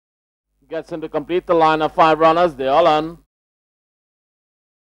Gets him to complete the line of 5 runners. They're all on.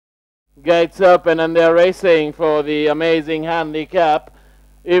 Gates open and they're racing for the amazing handicap.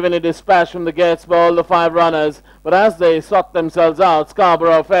 Evenly dispatched from the gates by all the 5 runners. But as they sort themselves out,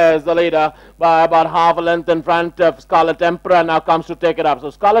 Scarborough Fair is the leader by about half a length in front of Scarlet Emperor. Now comes to take it up.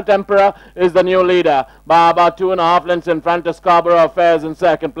 So Scarlet Emperor is the new leader by about 2.5 lengths in front of Scarborough Fair in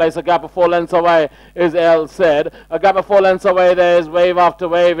second place. A gap of 4 lengths away is El Cid. A gap of 4 lengths away there is Wave After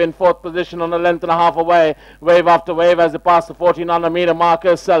Wave in 4th position on a length and a half away. Wave After Wave as they pass the 1400 meter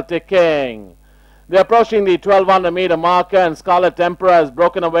marker, Celtic King. They're approaching the 1200 meter marker, and Scarlet Emperor has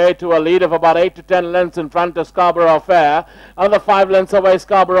broken away to a lead of about 8 to 10 lengths in front of Scarborough Fair. Another 5 lengths away,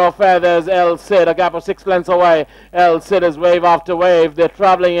 Scarborough Fair, there's El Cid. A gap of 6 lengths away, El Cid is Wave After Wave. They're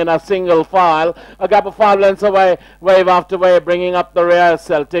traveling in a single file. A gap of 5 lengths away, Wave After Wave, bringing up the rear,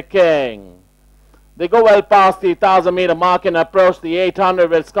 Celtic King. They go well past the 1000 meter mark and approach the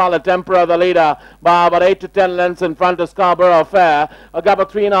 800 with Scarlet Emperor the leader by about 8 to 10 lengths in front of Scarborough Fair. A gap of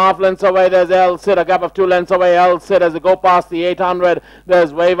 3.5 lengths away, there's El Cid. A gap of 2 lengths away, El Cid. As they go past the 800,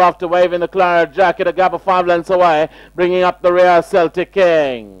 there's Wave After Wave in the claret jacket. A gap of 5 lengths away, bringing up the rear, Celtic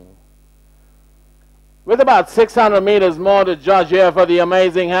King. With about 600 meters more to judge here for the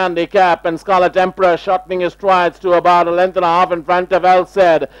amazing handicap, and Scarlet Emperor shortening his strides to about a length and a half in front of El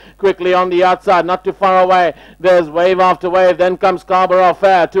Cid. Quickly on the outside, not too far away, there's Wave After Wave. Then comes Scarborough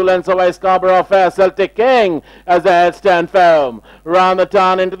Fair. 2 lengths away, Scarborough Fair, Celtic King as the heads stand firm. Round the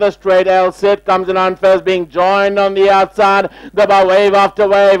turn into the straight, El Cid comes in on first, being joined on the outside. The by Wave After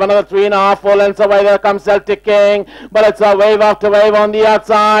Wave, another 3.5, 4 lengths away. There comes Celtic King, but it's a Wave After Wave on the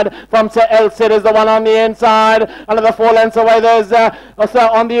outside. From El Cid is the one on the inside. Another 4 lengths away, there's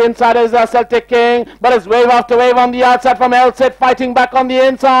on the inside is Celtic King, but it's Wave After Wave on the outside from El Cid. Fighting back on the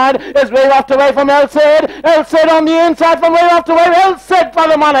inside is Wave After Wave from El Cid. El Cid on the inside from Wave After Wave. El Cid for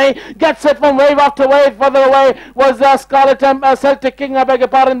the money, gets it from Wave After Wave. Further away was Celtic King, I beg your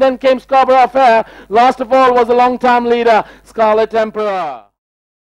pardon. Then came Scarborough Fair. Last of all was a long-time leader, Scarlet Emperor.